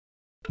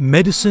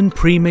Medicine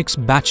Premix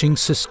Batching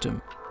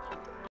System.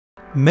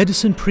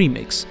 Medicine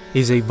premix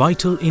is a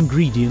vital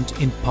ingredient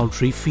in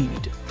poultry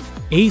feed.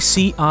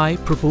 ACI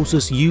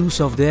proposes use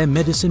of their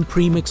medicine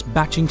premix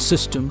batching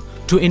system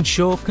to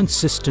ensure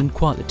consistent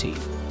quality.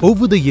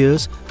 Over the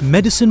years,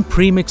 medicine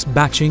premix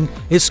batching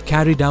is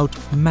carried out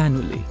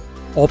manually.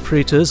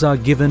 Operators are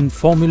given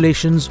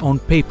formulations on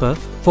paper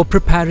for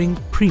preparing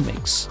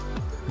premix.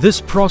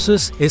 This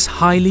process is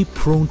highly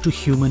prone to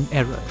human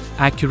error.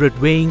 Accurate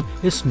weighing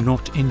is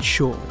not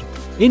ensured.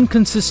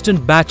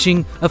 Inconsistent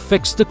batching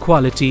affects the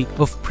quality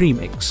of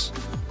premix.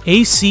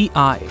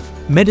 ACI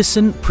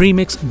Medicine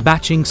Premix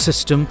Batching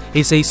System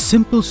is a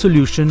simple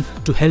solution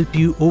to help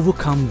you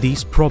overcome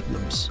these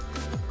problems.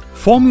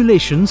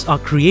 Formulations are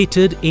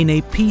created in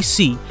a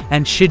PC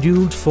and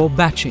scheduled for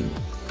batching.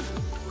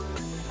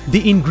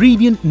 The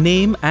ingredient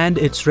name and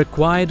its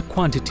required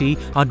quantity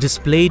are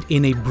displayed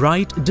in a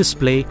bright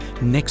display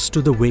next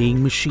to the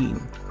weighing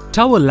machine.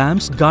 Tower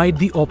lamps guide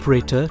the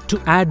operator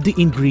to add the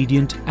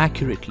ingredient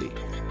accurately.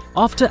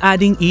 After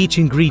adding each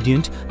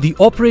ingredient, the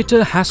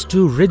operator has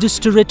to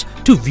register it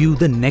to view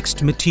the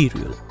next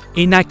material.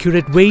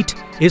 Inaccurate weight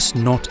is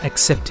not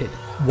accepted.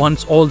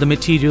 Once all the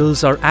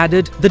materials are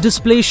added, the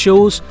display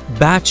shows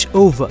batch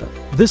over.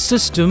 This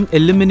system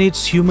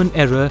eliminates human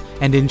error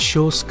and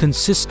ensures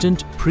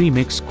consistent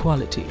premix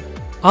quality.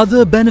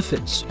 Other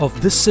benefits of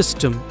this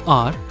system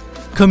are: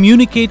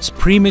 communicates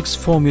premix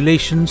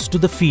formulations to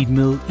the feed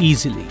mill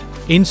easily,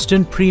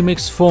 instant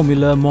premix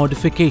formula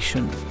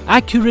modification,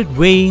 accurate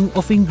weighing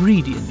of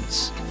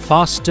ingredients,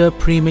 faster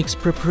premix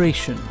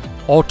preparation,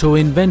 auto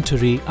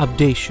inventory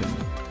updation.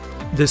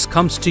 This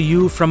comes to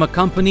you from a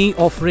company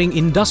offering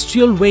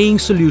industrial weighing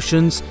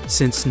solutions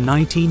since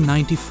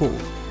 1994.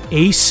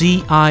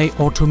 ACI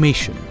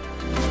Automation.